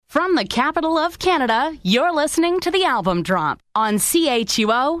From the capital of Canada, you're listening to The Album Drop on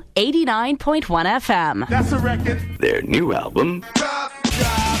CHUO 89.1 FM. That's a record. Their new album.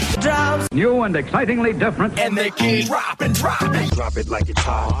 Drops. New and excitingly different. And they keep dropping. Drop it like it's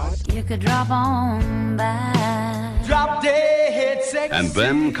hot. You could drop on by. Drop dead sex. And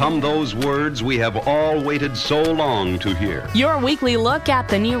then come those words we have all waited so long to hear. Your weekly look at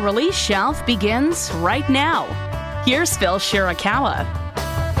the new release shelf begins right now. Here's Phil Shirakawa.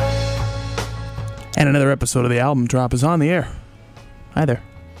 And another episode of The Album Drop is on the air. Hi there.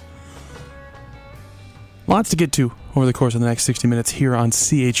 Lots to get to over the course of the next 60 minutes here on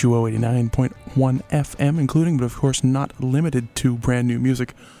CHUO 89.1 FM, including, but of course not limited to, brand new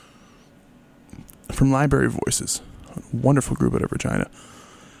music from Library Voices, a wonderful group out of Regina.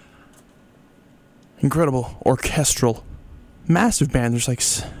 Incredible orchestral, massive band. There's like,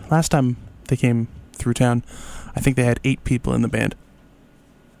 last time they came through town, I think they had 8 people in the band,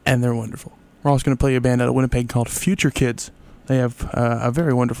 and they're wonderful. We're also going to play a band out of Winnipeg called Future Kids. They have a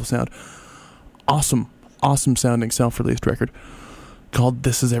very wonderful sound. Awesome sounding self-released record called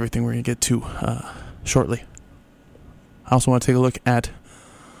This Is Everything we're going to get to shortly. I also want to take a look at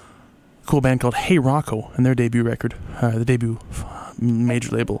a cool band called Hey Rocco and their debut record, the debut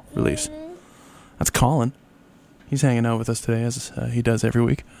major label release. That's Colin. He's hanging out with us today, as he does every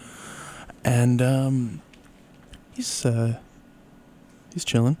week. And he's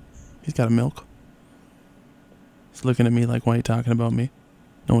chilling. He's got a milk. He's looking at me like, why are you talking about me?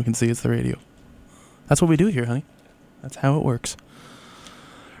 No one can see, it's the radio. That's what we do here, honey. That's how it works.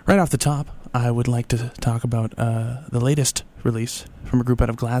 Right off the top, I would like to talk about the latest release from a group out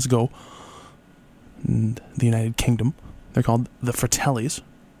of Glasgow, in the United Kingdom. They're called The Fratellis.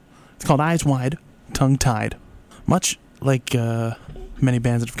 It's called Eyes Wide, Tongue Tied. Much like many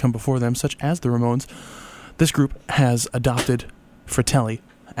bands that have come before them, such as the Ramones, this group has adopted Fratelli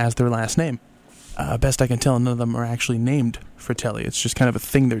as their last name. Best I can tell, none of them are actually named Fratelli. It's just kind of a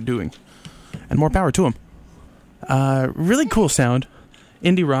thing they're doing. And more power to them. Really cool sound.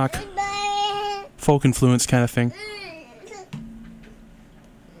 Indie rock, folk influence kind of thing.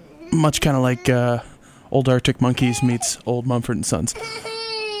 Much kind of like old Arctic Monkeys meets old Mumford & Sons.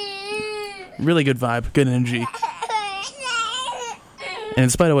 Really good vibe, good energy. And in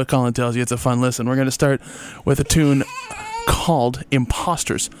spite of what Colin tells you, it's a fun listen. We're going to start with a tune called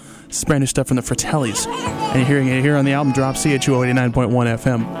Imposters. This is brand new stuff from the Fratellis. And you're hearing it here on the Album Drop, CHUO 89.1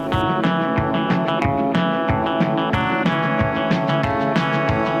 FM.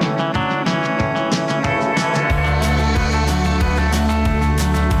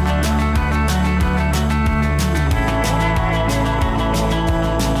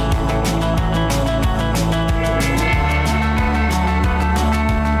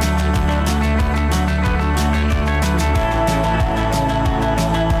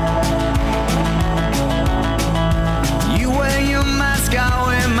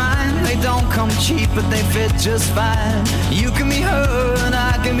 But they fit just fine. You can be her and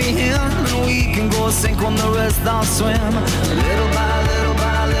I can be him, and we can go sink when the rest don't swim. Little by little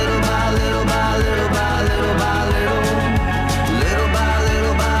by little by little by little by little by little, little by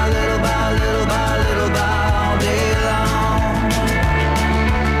little by little by little by little by all day long.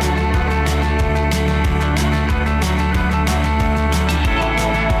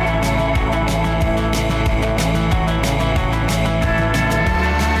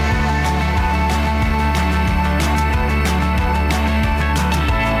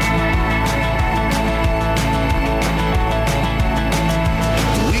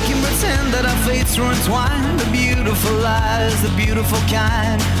 Fates were entwined, the beautiful lies, the beautiful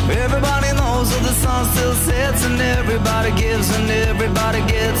kind. Everybody knows that the sun still sets, and everybody gives and everybody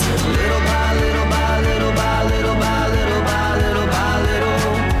gets. Little by little by little by little by little by little by little,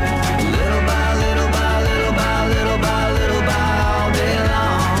 little by little by little by little by little by all day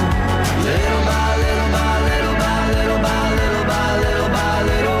long. Little by little by little by little by little by little by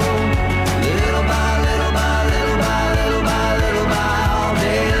little, little by little by little by little by little by all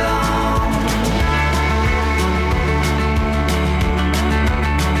day long.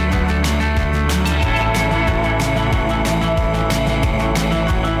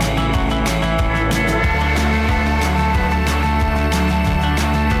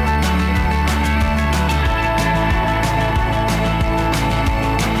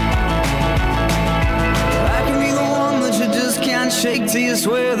 Shake till you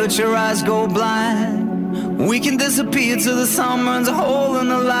swear that your eyes go blind. We can disappear till the sun burns a hole in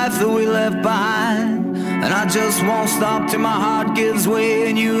the life that we left behind. And I just won't stop till my heart gives way,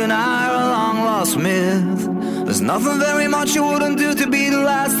 and you and I are a long lost myth. There's nothing very much you wouldn't do to be the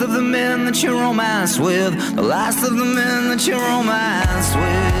last of the men that you romanced with, the last of the men that you romanced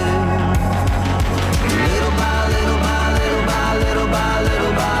with.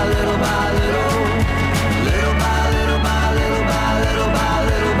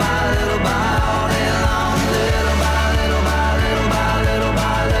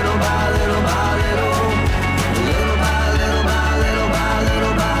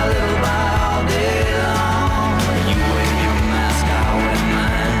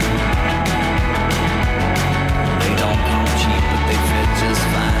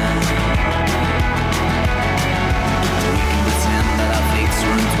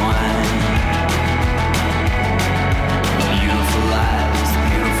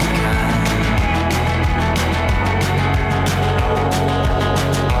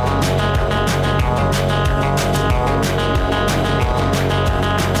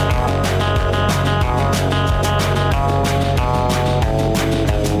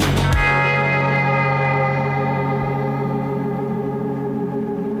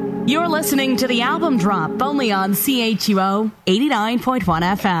 You're listening to the Album Drop, only on CHUO 89.1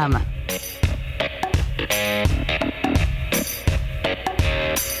 FM.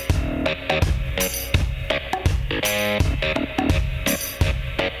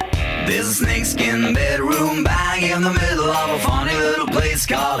 There's a snakeskin bedroom bag in the middle of a funny little place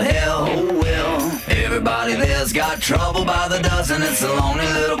called hell. Oh, well, everybody there's got trouble by the dozen. It's a lonely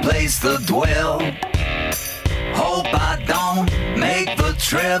little place to dwell. Hope I don't make the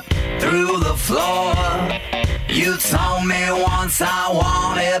trip through the floor. You told me once I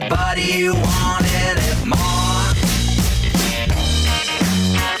want it, but you wanted it more.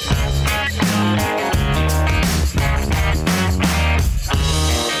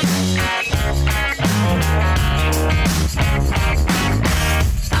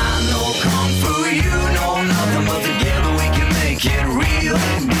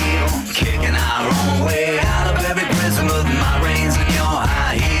 Kicking our own way out of every prison with my reins and your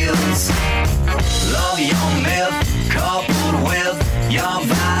high heels. Love your myth coupled with your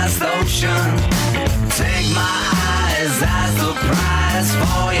vast ocean. Take my eyes as the prize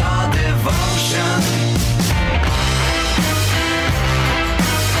for your devotion.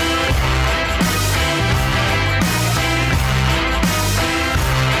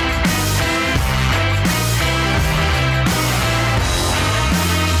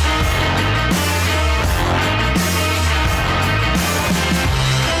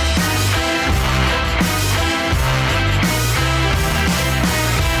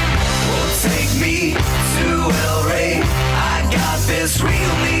 This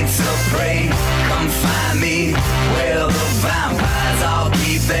real need to pray. Come find me where the vampires all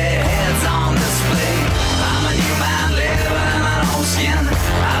keep their heads on display. I'm a new man living in an old skin.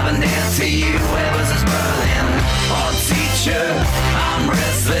 I've been dead to you ever since Berlin. Oh teacher, I'm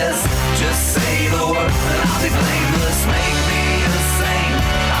restless. Just say the word and I'll be blameless. Make me a saint.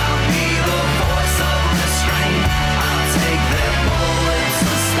 I'll be the voice of restraint. I'll take their bullets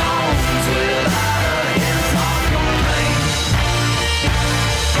and stones without a hint or complaint.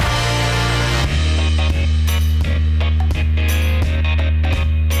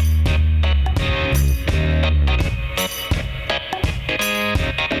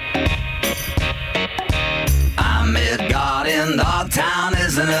 Dogtown,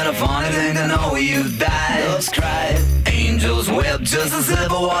 isn't it a funny thing to know you've died? Love's cried, angels wept just as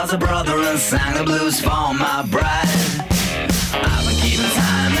if I was a brother and sang the blues for my bride. I've been keeping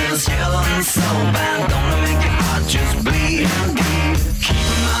time in a skeleton soul band, don't make your heart just bleed.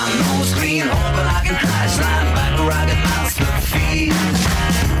 Keeping my nose clean, hoping I can crash line back where I get master feet.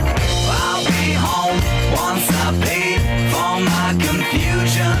 I'll be home once I paid for my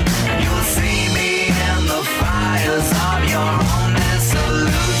confusion. You'll see me in the fires of your own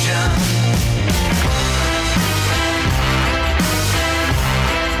disillusion.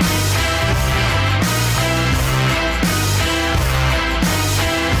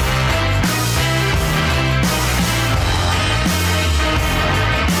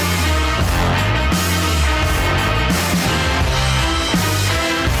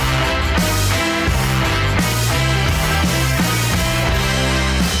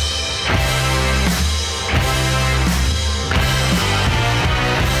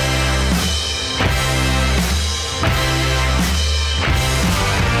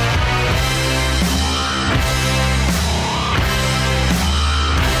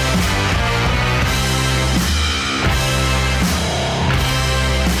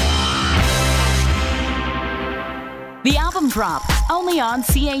 The Album Drop, only on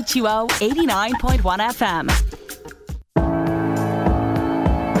CHUO 89.1 FM.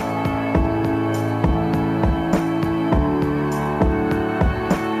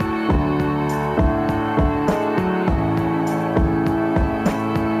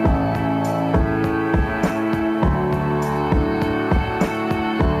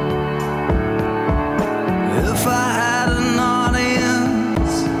 If I had an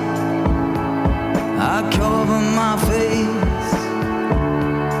audience, I'd cover my face,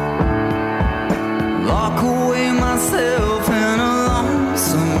 lock away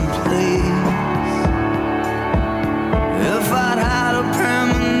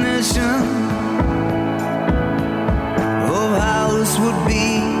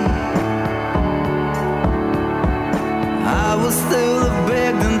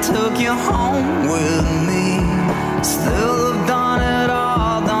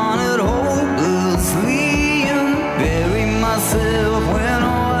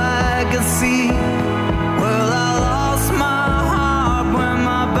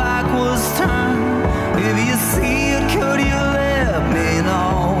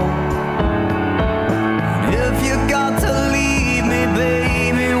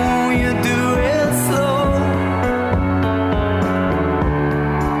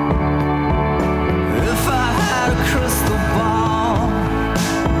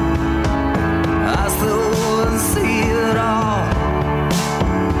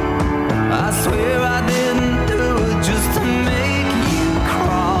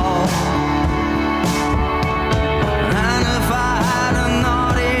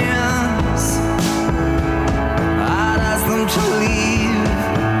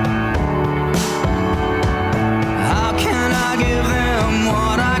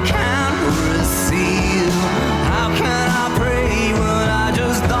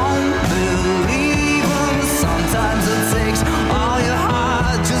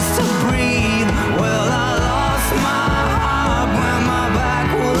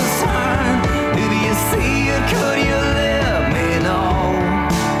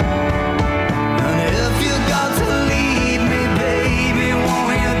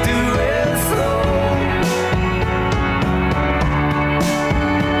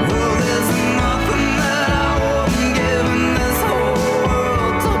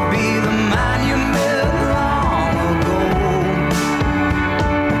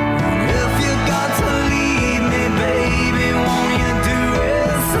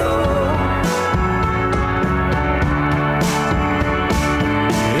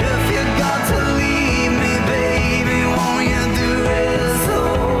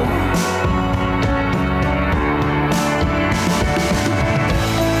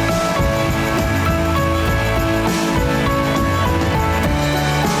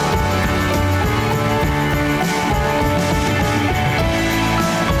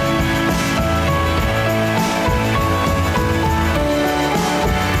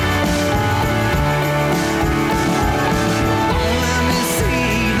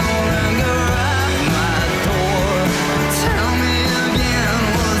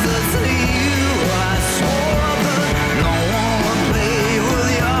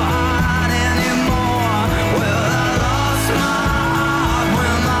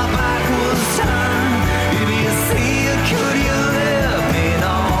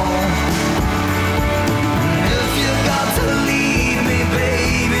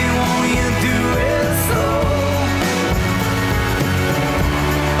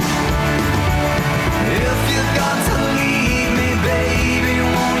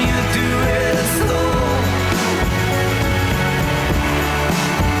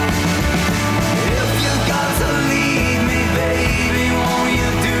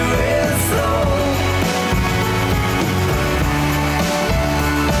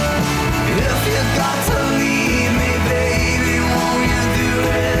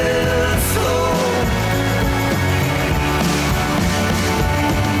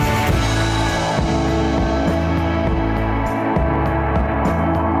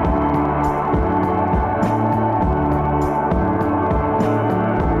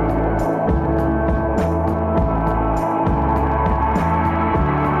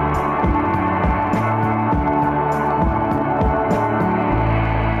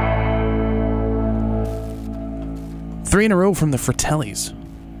 3 in a row from the Fratellis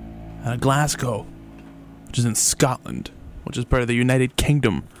out of Glasgow, which is in Scotland, which is part of the United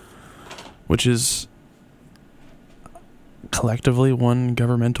Kingdom, which is collectively one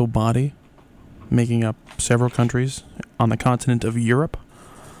governmental body making up several countries on the continent of Europe,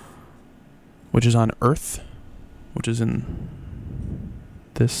 which is on Earth, which is in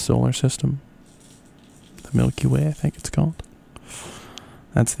this solar system, the Milky Way, I think it's called.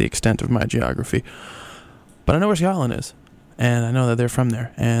 That's the extent of my geography. But I know where Scotland is, and I know that they're from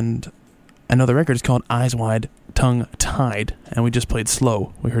there, and I know the record is called Eyes Wide, Tongue Tied, and we just played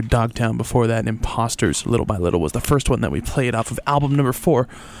Slow. We heard Dogtown before that, and Imposters, Little by Little, was the first one that we played off of album number 4,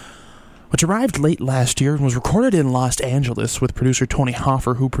 which arrived late last year and was recorded in Los Angeles with producer Tony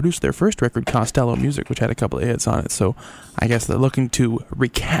Hoffer, who produced their first record, Costello Music, which had a couple of hits on it. So I guess they're looking to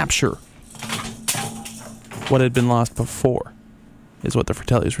recapture what had been lost before, is what the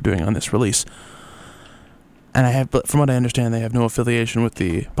Fratellis were doing on this release. And from what I understand, they have no affiliation with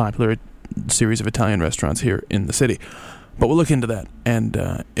the popular series of Italian restaurants here in the city. But we'll look into that,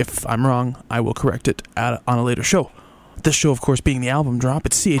 and if I'm wrong, I will correct it on a later show. This show, of course, being the album drop,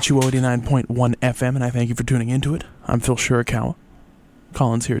 it's CHUO 89.1 FM, and I thank you for tuning into it. I'm Phil Shirakawa.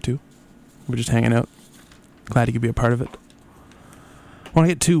 Colin's here, too. We're just hanging out. Glad you could be a part of it. I want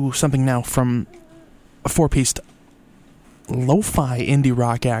to get to something now from a 4-piece lo-fi indie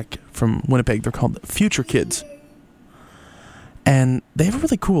rock act from Winnipeg. They're called Future Kids. And they have a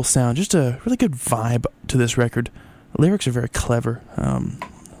really cool sound, just a really good vibe to this record. The lyrics are very clever, a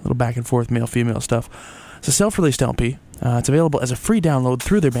little back and forth, male-female stuff. It's a self-released LP. It's available as a free download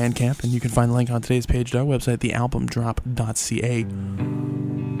through their Bandcamp, and you can find the link on today's page at our website, thealbumdrop.ca.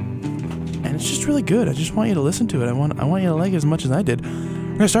 And it's just really good. I just want you to listen to it. I want you to like it as much as I did. We're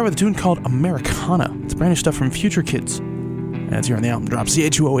going to start with a tune called Americana. It's brand new stuff from Future Kids. And it's here on the Album Drop,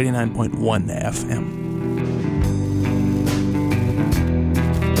 CHUO 89.1 FM.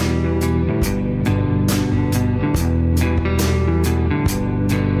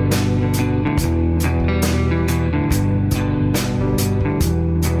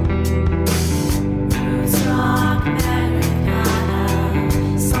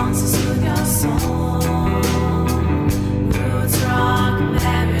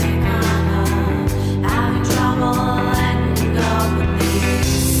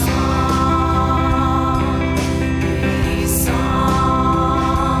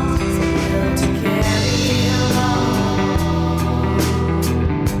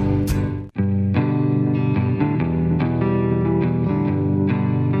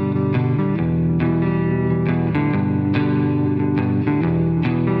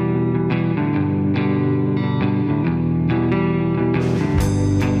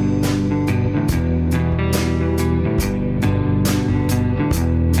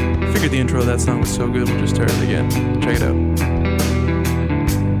 That song was so good, we'll just start it again. Check it out.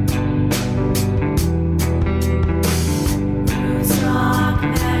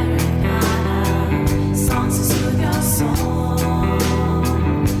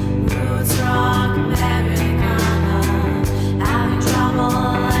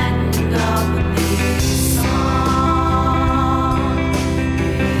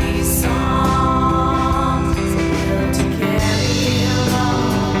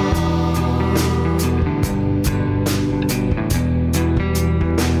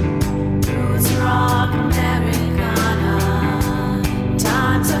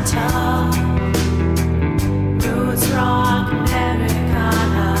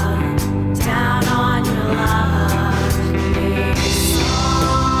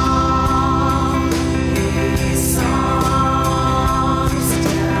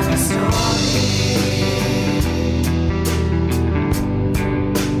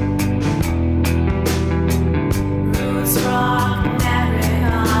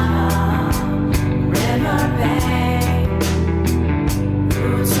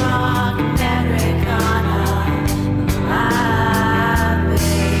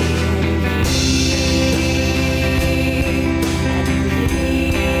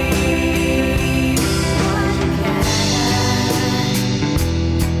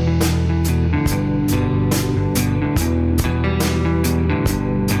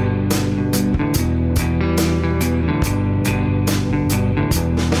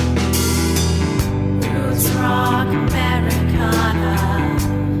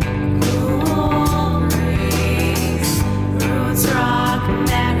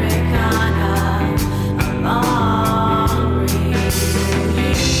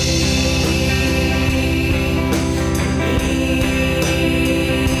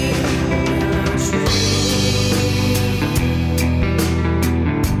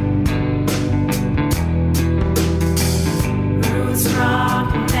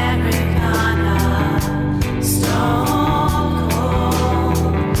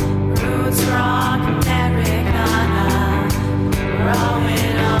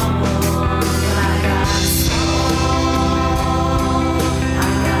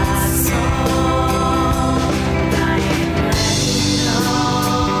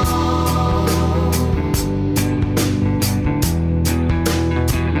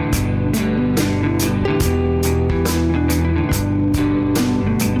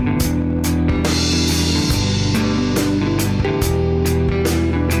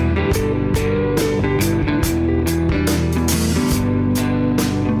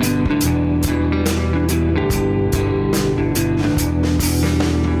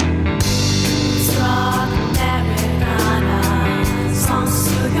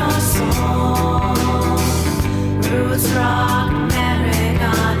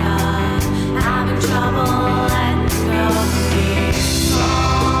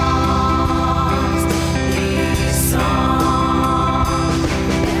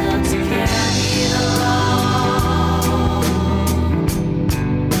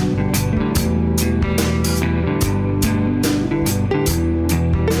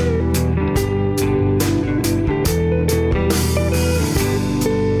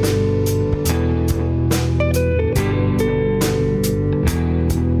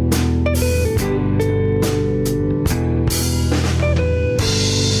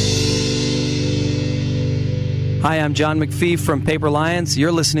 Hi, I'm John McPhee from Paper Lions.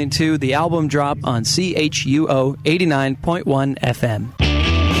 You're listening to The Album Drop on CHUO 89.1 FM.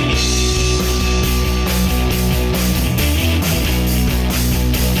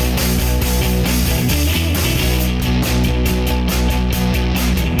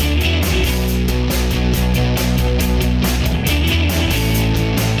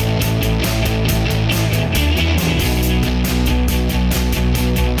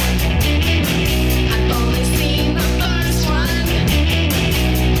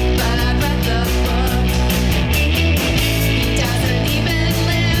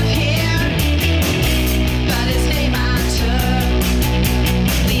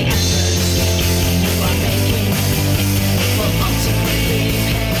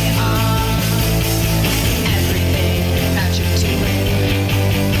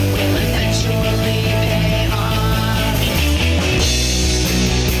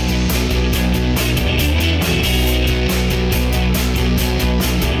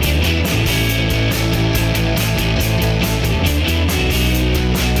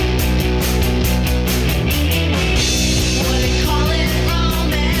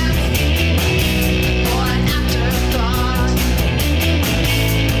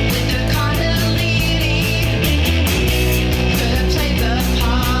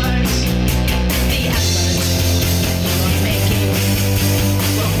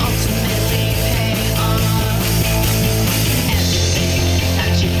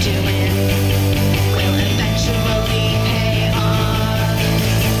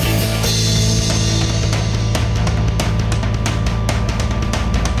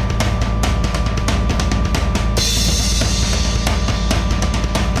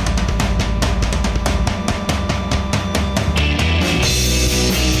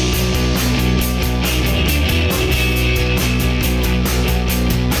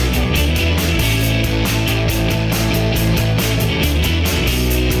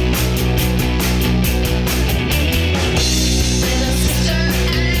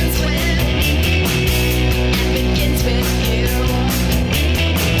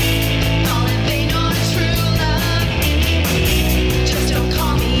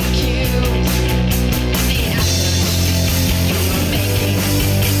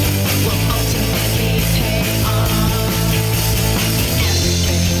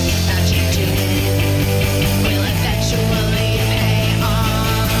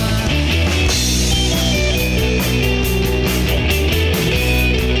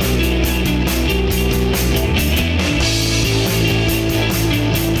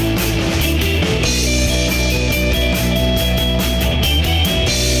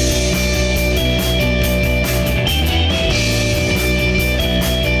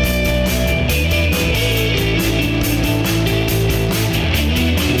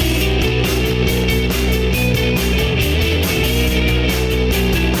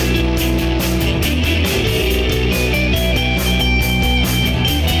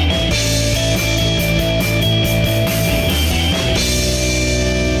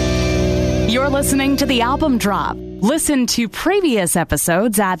 Listening to The Album Drop. Listen to previous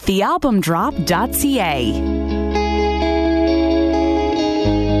episodes at thealbumdrop.ca.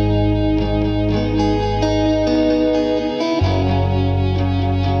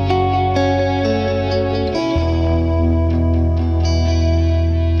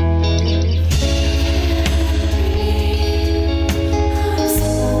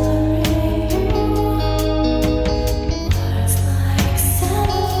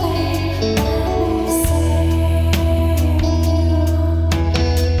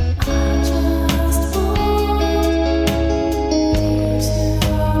 Just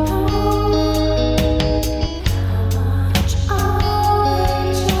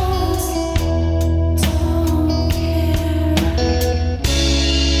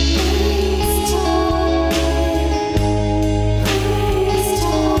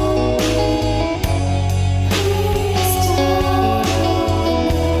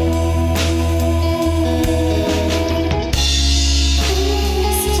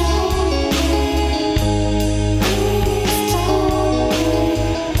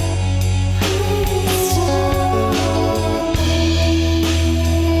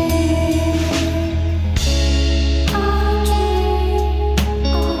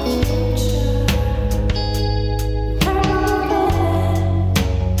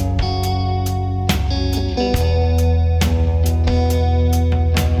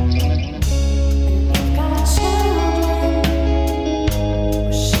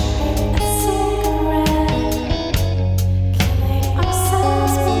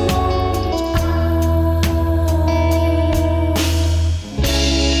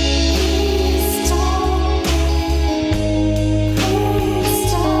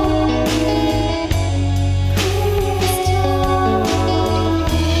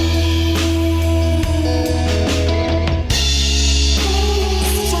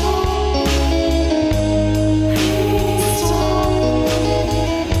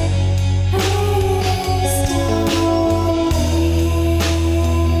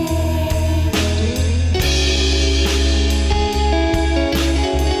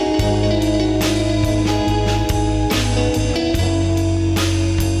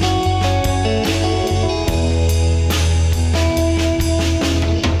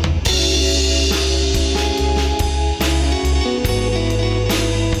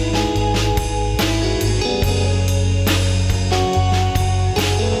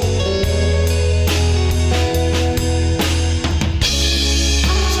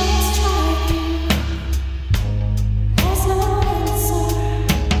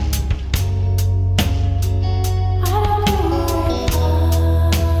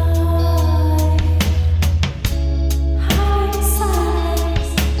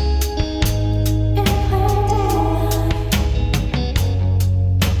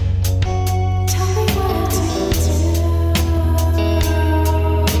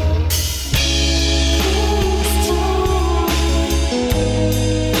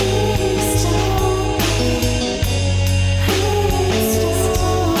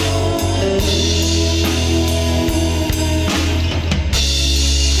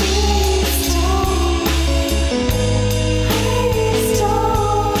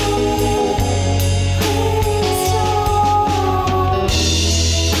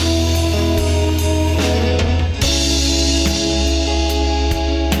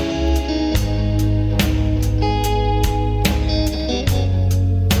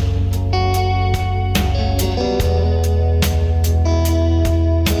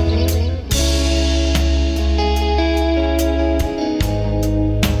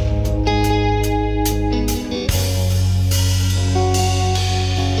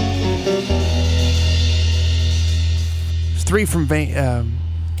 3 from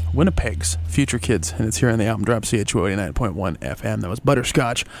Winnipeg's Future Kids, and it's here on the album drop, CHUO 89.1 FM. That was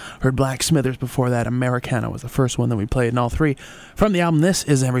Butterscotch. Heard Black Smithers before that. Americana was the first one that we played, and all 3 from the album This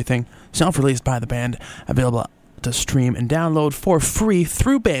Is Everything, self-released by the band, available to stream and download for free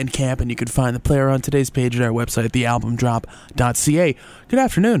through Bandcamp, and you can find the player on today's page at our website, thealbumdrop.ca. Good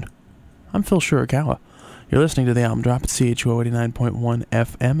afternoon. I'm Phil Shirakawa. You're listening to the album drop at CHUO 89.1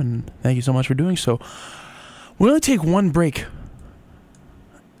 FM, and thank you so much for doing so. We only take one break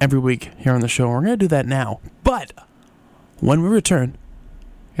every week here on the show. We're going to do that now. But when we return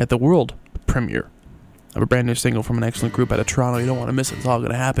at the world premiere of a brand new single from an excellent group out of Toronto, you don't want to miss it. It's all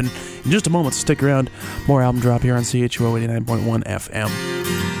going to happen in just a moment. So stick around. More album drop here on CHUO 89.1 FM.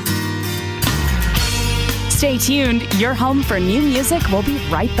 Stay tuned. Your home for new music will be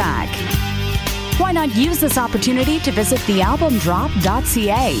right back. Why not use this opportunity to visit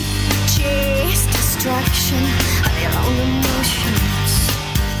thealbumdrop.ca? Chase distraction of your own emotions.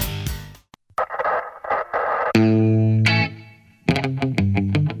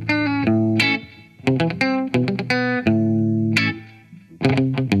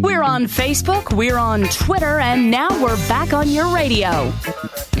 We're on Facebook, we're on Twitter, and now we're back on your radio.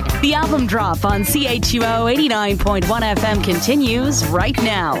 The album drop on CHUO 89.1 FM continues right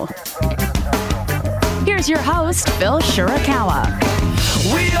now. Here's your host, Phil Shirakawa.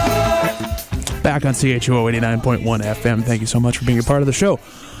 We are Back on CHUO 89.1 FM. Thank you so much for being a part of the show.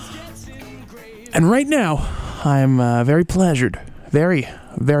 And right now, I'm very pleasured, very,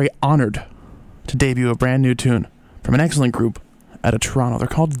 very honored to debut a brand new tune from an excellent group out of Toronto. They're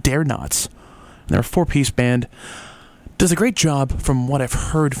called Dare Nots. And they're a 4-piece band. Does a great job, from what I've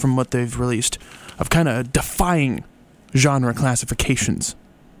heard from what they've released, of kind of defying genre classifications.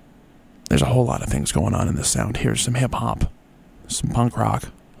 There's a whole lot of things going on in this sound. Here's some hip-hop, some punk rock, a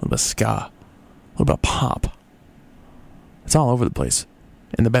little bit of ska, a little bit of pop. It's all over the place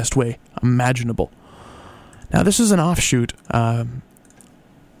in the best way imaginable. Now, this is an offshoot. I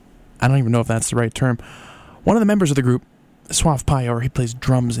don't even know if that's the right term. One of the members of the group, Suave Payor, he plays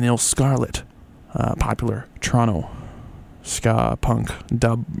drums in Il Scarlet, popular Toronto ska, punk,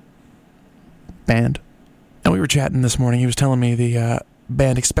 dub band. And we were chatting this morning. He was telling me the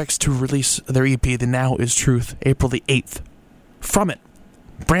band expects to release their EP, The Now Is Truth, April the 8th. From it,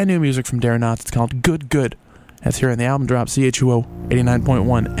 brand new music from Dare Nots. It's called Good Good. That's here on the album drop, CHUO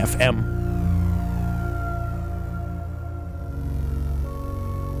 89.1 FM.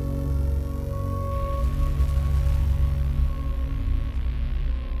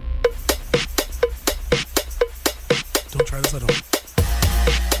 Don't try this at home.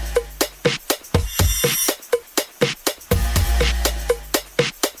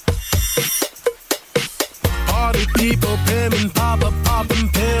 Party people pinning, popping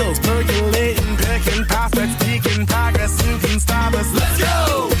pills, percolating, picking prospects, peaking progress. Who can stop us? Let's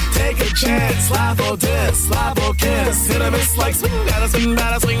go! Take a chance, slap or diss, slap or kiss. Hit a miss like swing, gotta swing,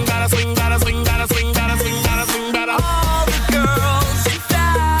 gotta swing, gotta swing, gotta swing, gotta swing, gotta swing, gotta swing, gotta. all the girls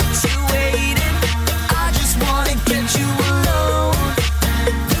infatuated. I just wanna get you alone.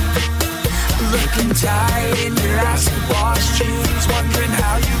 Looking tight in your acid wash jeans, wondering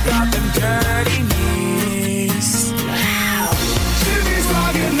how you got them dirty knees. Jimmy's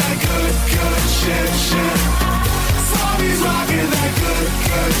rocking that good, good shit, shit. Swami's rocking that good,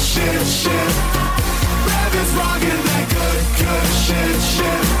 good shit, shit. Rev is rocking that good, good shit,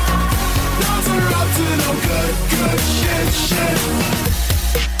 shit. Those are up to no good, good shit, shit.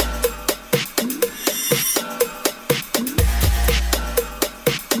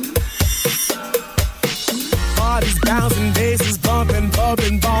 Parties bouncing, bases bumping,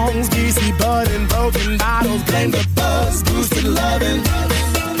 bumping bongs, greasy budding, broken bottles, blame the buzz, boosted loving.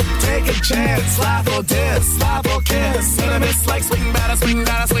 Take a chance, slap or diss, slap or kiss. Hit a miss like swing, batter, swing,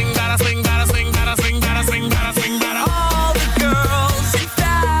 batter, swing, batter, swing, batter, swing, batter, swing, batter, swing, batter, swing, batter. All the girls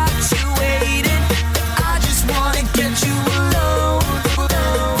infatuated. I just wanna get you alone.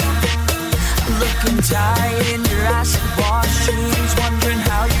 Looking tight in your acid wash jeans, wondering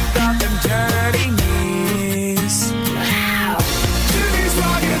how you got them dirty knees. Jimmy's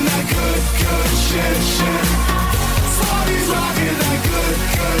rocking that good, good shit, shit. Swami's rocking that good,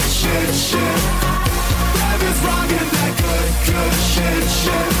 good shit, shit. Rev is rocking that good, good shit,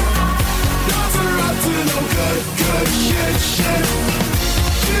 shit. Those are up to no good, good shit, shit.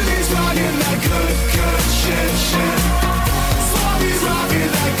 Jimmy's rocking that good, good shit, shit. Swami's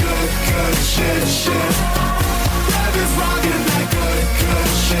rocking that good, good shit, shit. Rev is rocking that good, good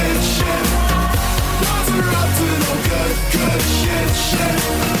shit, shit. Those are up to no good, good shit, shit.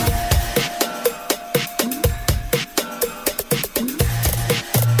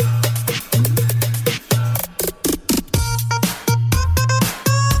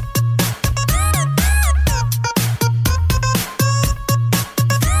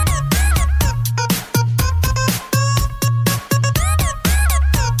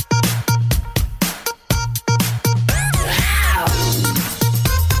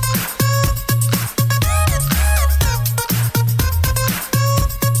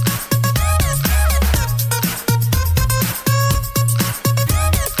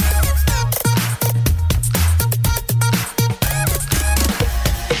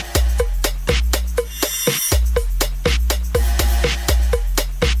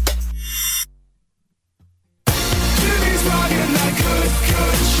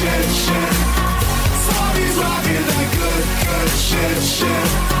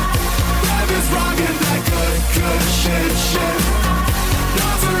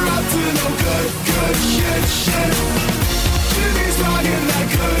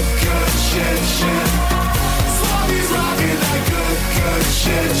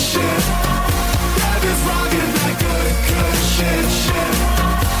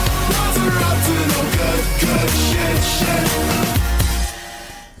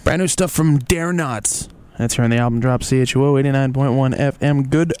 Brand new stuff from Dare Nots. That's here on the album drop, CHUO 89.1 FM.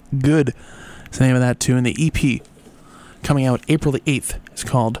 Good. It's the name of that tune. The EP coming out April the 8th is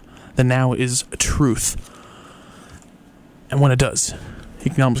called The Now Is Truth. And when it does,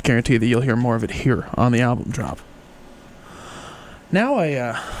 you can almost guarantee that you'll hear more of it here on the album drop. Now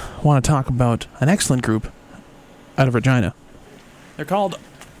I want to talk about an excellent group out of Regina. They're called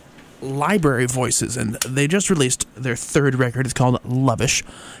Library Voices, and they just released their third record. It's called Lovish.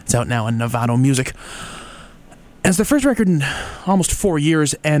 It's out now on Novato Music. And it's their first record in almost 4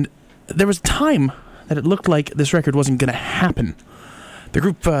 years, and there was a time that it looked like this record wasn't going to happen. The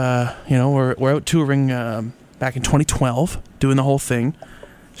group, were out touring back in 2012, doing the whole thing,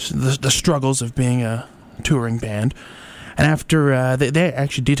 the struggles of being a touring band. And after, they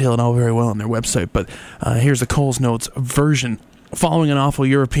actually detail it all very well on their website, but here's the Coles Notes version. Following an awful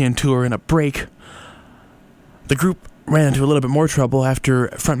European tour and a break, the group ran into a little bit more trouble after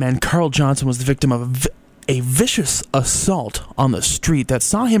frontman Carl Johnson was the victim of a vicious assault on the street that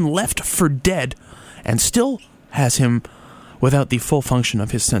saw him left for dead and still has him without the full function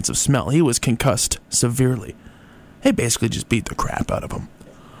of his sense of smell. He was concussed severely. They basically just beat the crap out of him.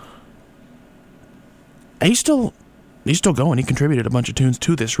 And he's still going. He contributed a bunch of tunes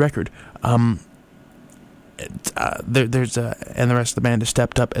to this record. There's and the rest of the band has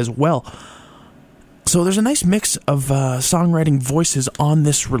stepped up as well. So there's a nice mix of songwriting voices on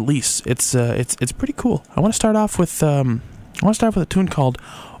this release. It's pretty cool. I want to start off with a tune called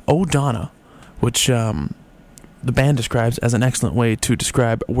 "Oh Donna," which the band describes as an excellent way to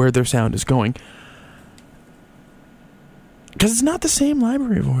describe where their sound is going. Because it's not the same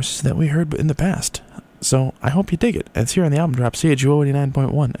Library Voices that we heard in the past. So I hope you dig it. It's here on the album drop, CHUO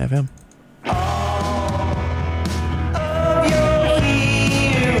 89.1 FM.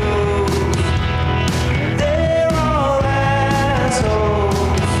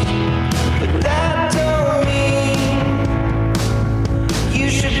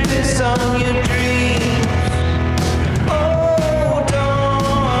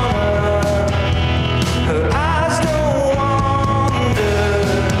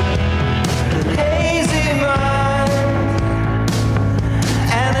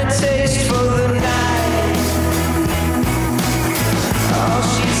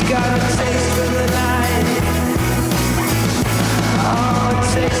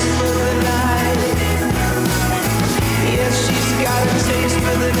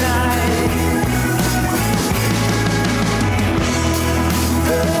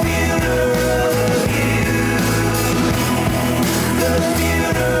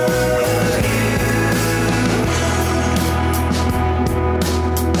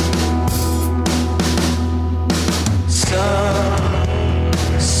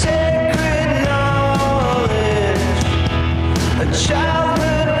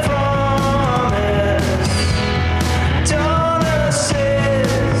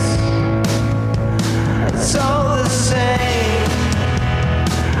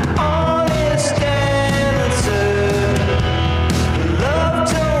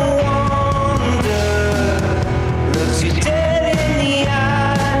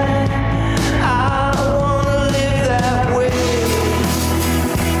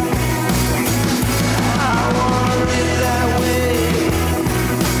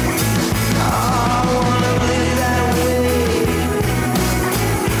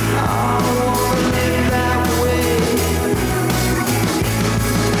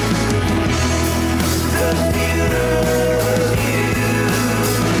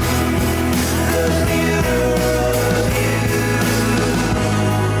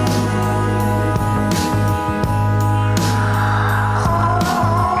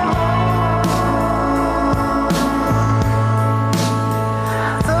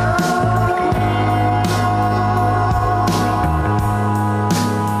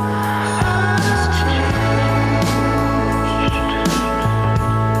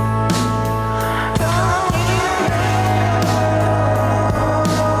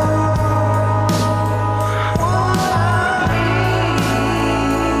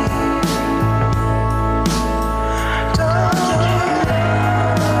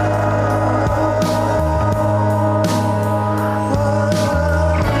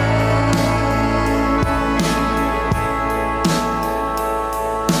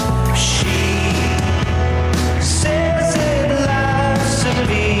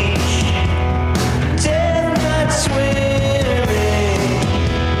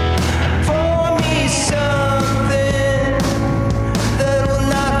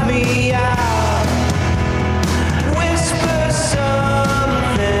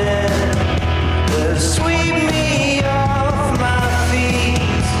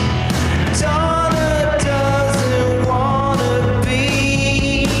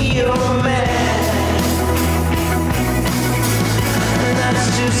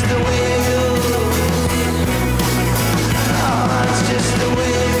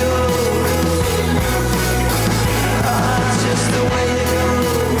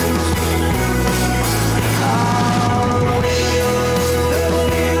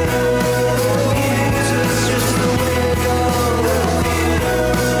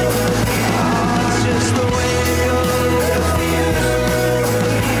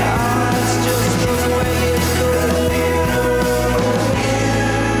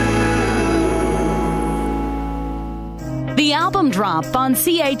 on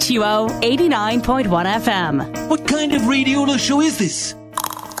CHUO 89.1 FM. What kind of radio show is this?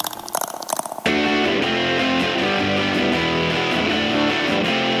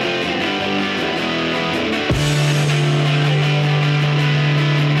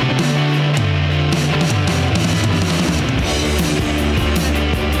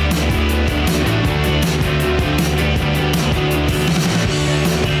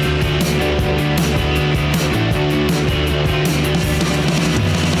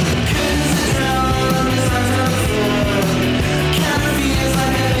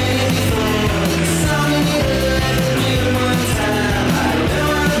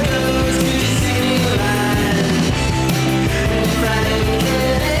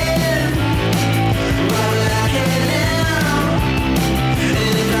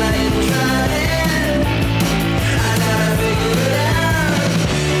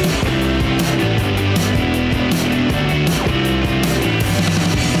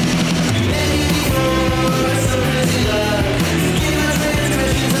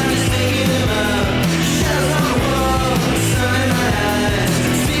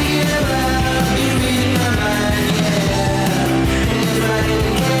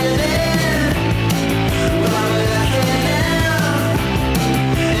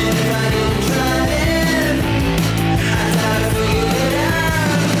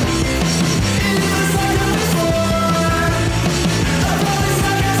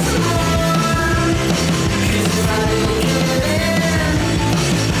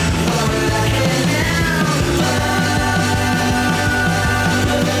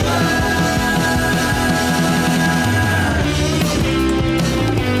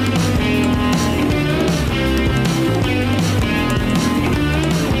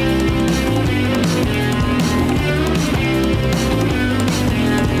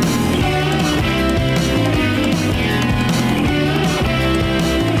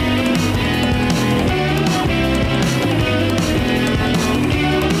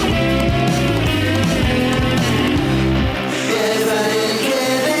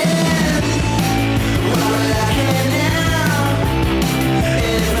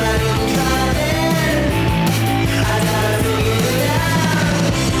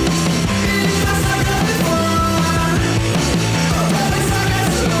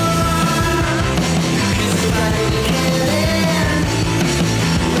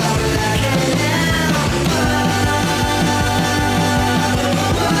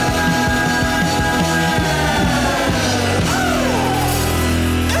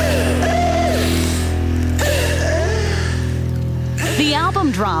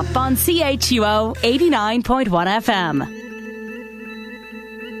 Drop on CHUO 89.1 FM.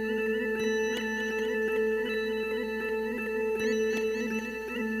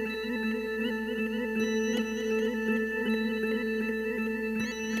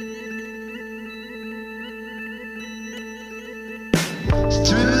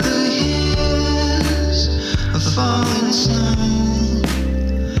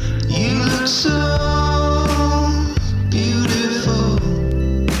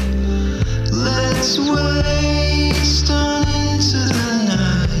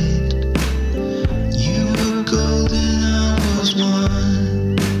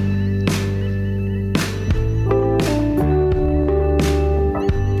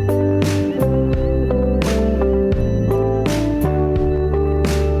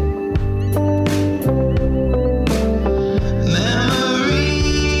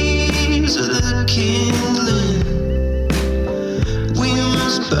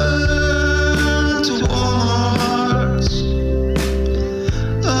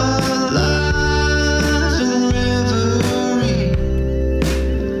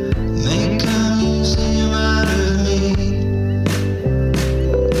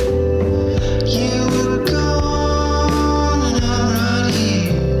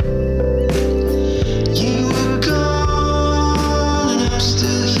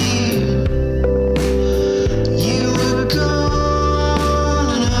 You were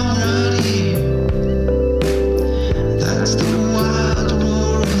gone and I'm right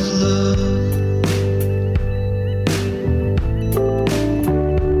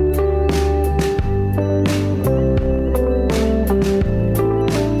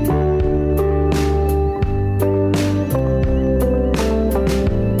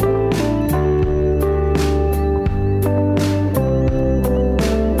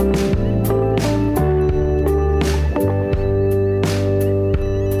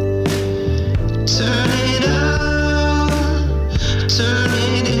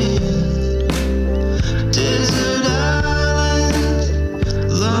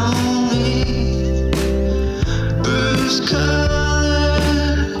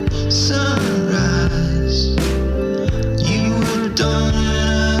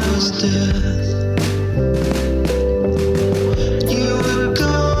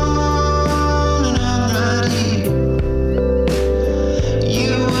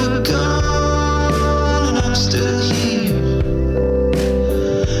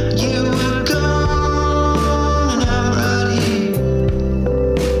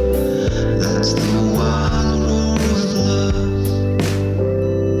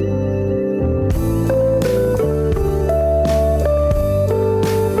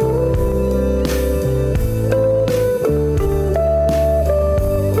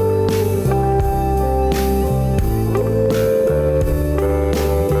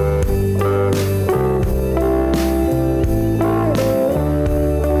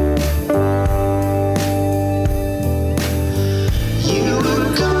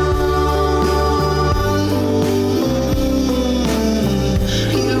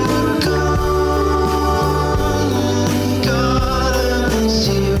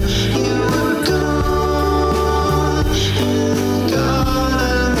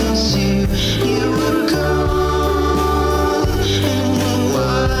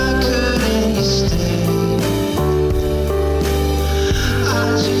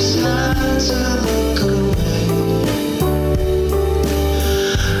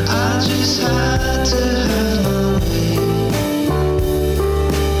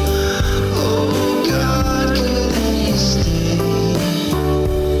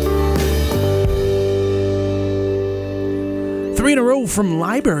from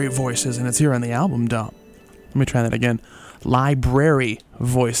Library Voices, and it's here on the album drop. Let me try that again. Library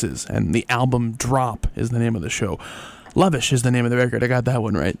Voices, and the album drop is the name of the show. Lovish is the name of the record. I got that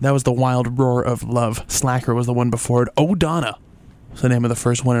one right. That was The Wild Roar of Love. Slacker was the one before it. O'Donna was the name of the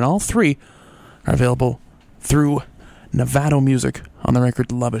first one, and all three are available through Novato Music on the record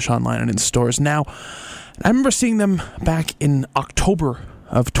Lovish online and in stores. Now, I remember seeing them back in October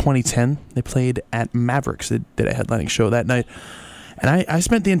of 2010. They played at Mavericks. They did a headlining show that night. And I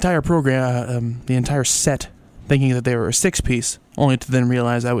spent the entire program, the entire set, thinking that they were a 6-piece, only to then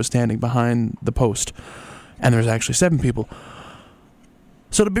realize I was standing behind the post, and there was actually 7 people.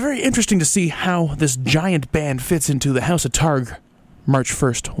 So it'll be very interesting to see how this giant band fits into the House of Targ March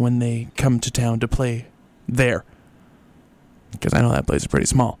 1st when they come to town to play there. Because I know that place is pretty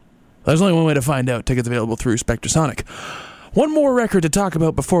small. There's only one way to find out. Tickets available through Spectrasonic. One more record to talk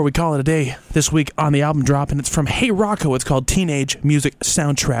about before we call it a day this week on the album drop, and it's from Hey Rocco. It's called Teenage Music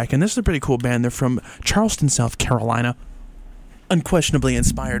Soundtrack, and this is a pretty cool band. They're from Charleston, South Carolina. Unquestionably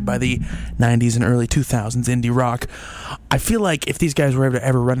inspired by the 90s and early 2000s indie rock. I feel like if these guys were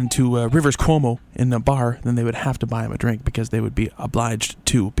ever run into Rivers Cuomo in a bar, then they would have to buy him a drink because they would be obliged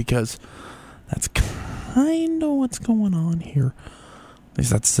to, because that's kind of what's going on here. At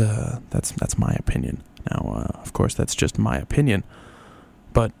least that's my opinion. Now, of course, that's just my opinion,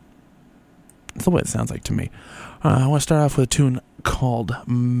 but it's the way it sounds like to me. I want to start off with a tune called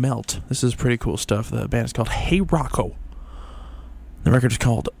Melt. This is pretty cool stuff. The band is called Hey Rocco. The record is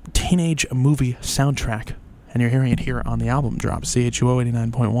called Teenage Movie Soundtrack, and you're hearing it here on the album drop, CHUO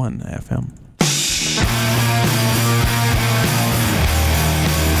 89.1 FM.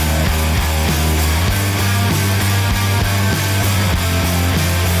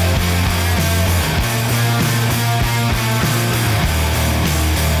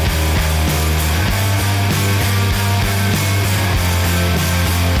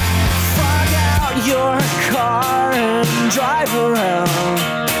 Drive around.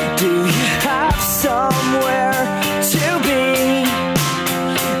 Do you have somewhere to be?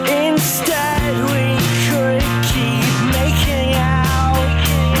 Instead we could keep making out.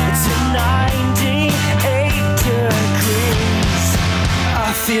 It's 98 degrees.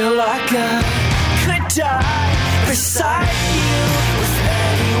 I feel like I could die beside you with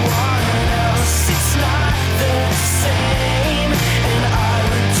anyone else. It's not the same, and I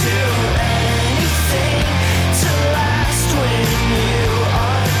would do anything to last when you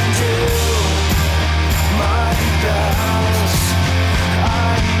undo my bells.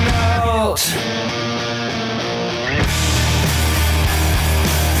 I melt.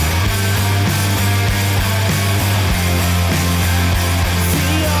 The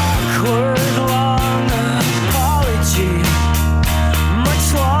awkward long apology, much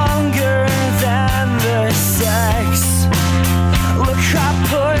longer than the sex.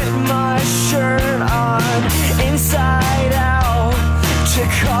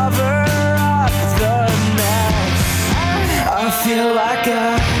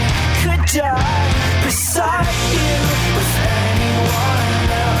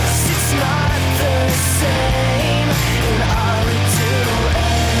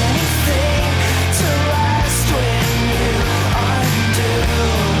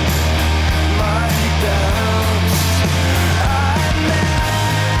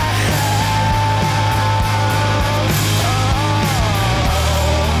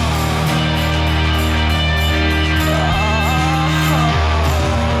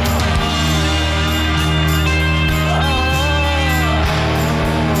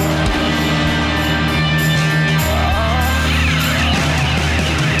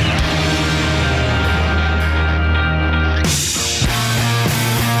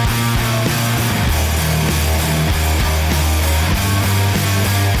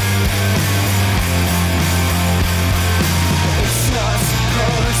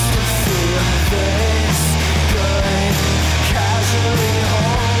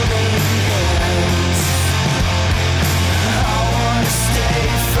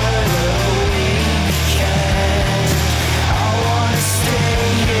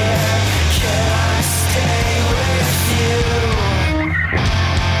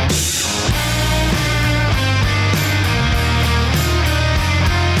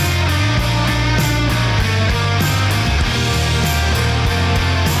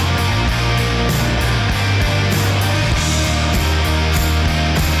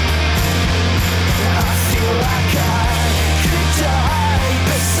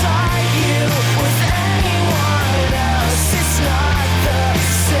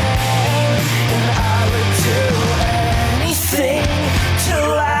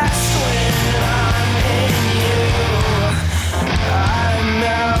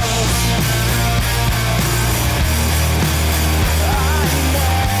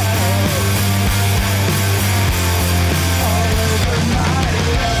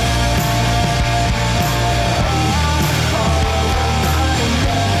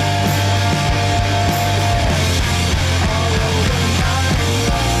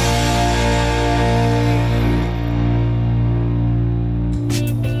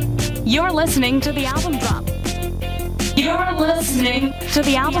 listening to the album drop. You're listening to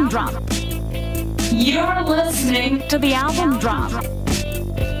the album drop. You're listening to the album drop.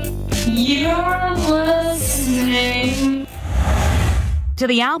 You're listening to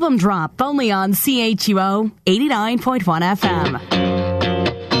the album drop only on CHUO 89.1 FM.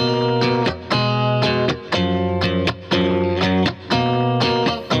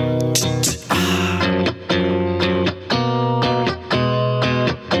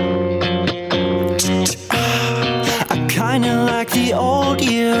 The old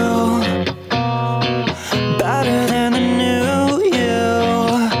you, better than the new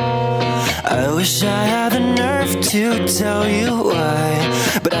you. I wish I had the nerve to tell you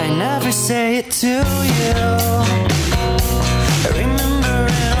why, but I never say it to you. I remember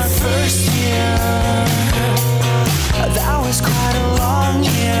in our first year, that was quite a long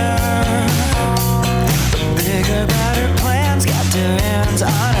year. Bigger, better plans got their hands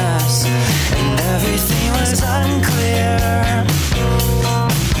on us, and everything was unclear.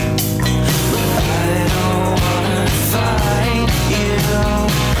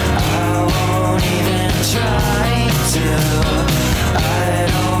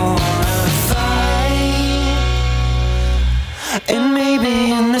 And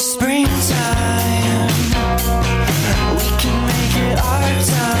maybe in the springtime we can make it our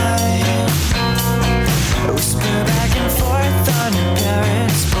time. Whisper back and forth on your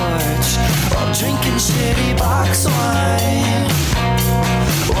parents' porch while drinking shitty box wine,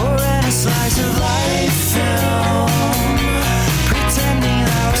 or in a slice of life film, pretending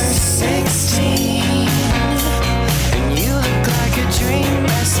that we're 16. And you look like a dream,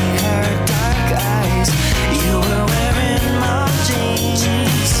 messy hair, dark eyes. You were wearing mom jeans.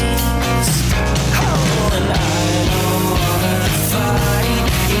 Oh, and I don't wanna fight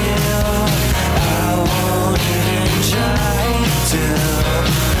you. I won't even try to.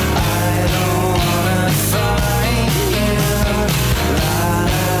 I don't wanna fight you. La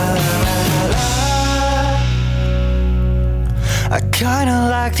la la la. I kinda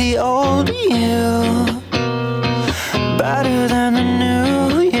like the old you, better than the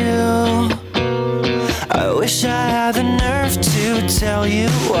new you. I wish I had the nerve to tell you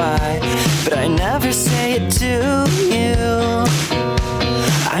why, but I never say it to you.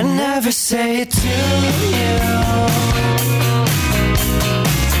 I never say it to you.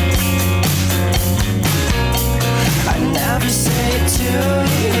 I never say it to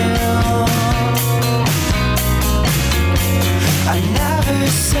you. I never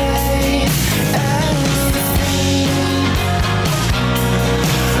say anything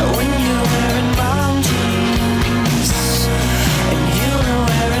when you're wearing mom jeans, and you were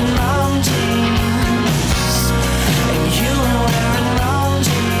wearing mom jeans, and you were wearing mom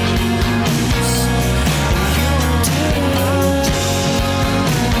jeans, and you were doing mom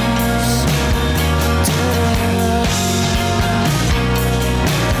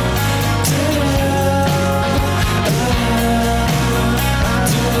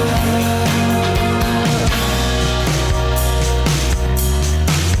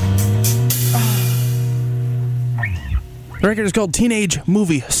The record is called Teenage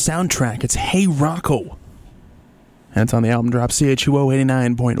Movie Soundtrack. It's Hey Rocco. And it's on the album drop CHUO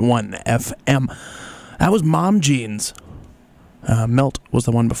 89.1 FM. That was Mom Jeans. Melt was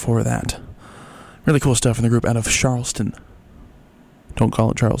the one before that. Really cool stuff in the group out of Charleston. Don't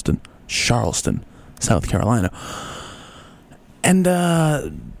call it Charleston. Charleston, South Carolina. And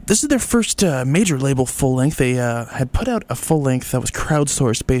this is their first major label full-length. They had put out a full-length that was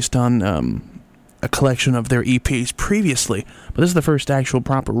crowdsourced based on a collection of their EPs previously, but this is the first actual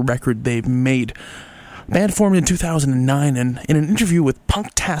proper record they've made. The band formed in 2009, and in an interview with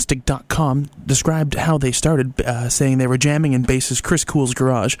Punktastic.com, described how they started, saying they were jamming in bassist Chris Cool's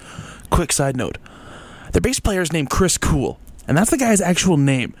garage. Quick side note, their bass player is named Chris Cool, and that's the guy's actual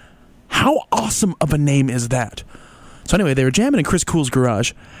name. How awesome of a name is that? So anyway, they were jamming in Chris Cool's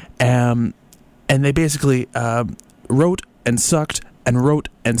garage, and they basically wrote and sucked and wrote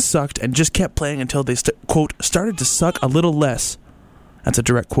and sucked and just kept playing until they, quote, started to suck a little less. That's a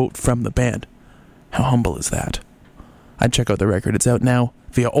direct quote from the band. How humble is that? I'd check out the record. It's out now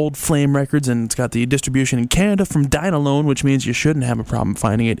via Old Flame Records, and it's got the distribution in Canada from Dine Alone, which means you shouldn't have a problem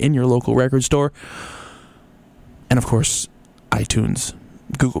finding it in your local record store. And, of course, iTunes,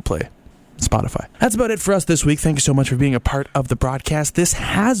 Google Play, Spotify. That's about it for us this week. Thank you so much for being a part of the broadcast. This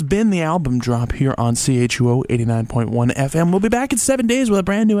has been the album drop here on CHUO 89.1 FM. We'll be back in 7 days with a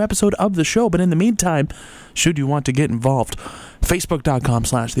brand new episode of the show. But in the meantime, should you want to get involved,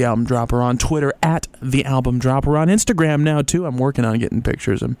 Facebook.com/TheAlbumDrop, or on Twitter @TheAlbumDrop, or on Instagram now too. I'm working on getting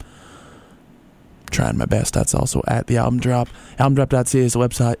pictures. I'm trying my best. That's also at The Album Drop. AlbumDrop.ca is the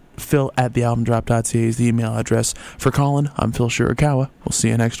website. Phil at TheAlbumDrop.ca is the email address. For Colin, I'm Phil Shirakawa. We'll see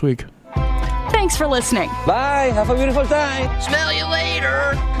you next week. Thanks for listening. Bye. Have a beautiful time. Smell you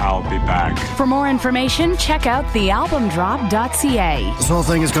later. I'll be back. For more information, check out thealbumdrop.ca. This whole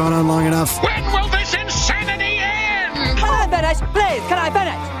thing has gone on long enough. When will this insanity end? Can I finish? Please, can I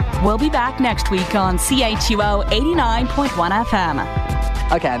finish? We'll be back next week on CHUO 89.1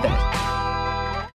 FM. Okay, I'm finished.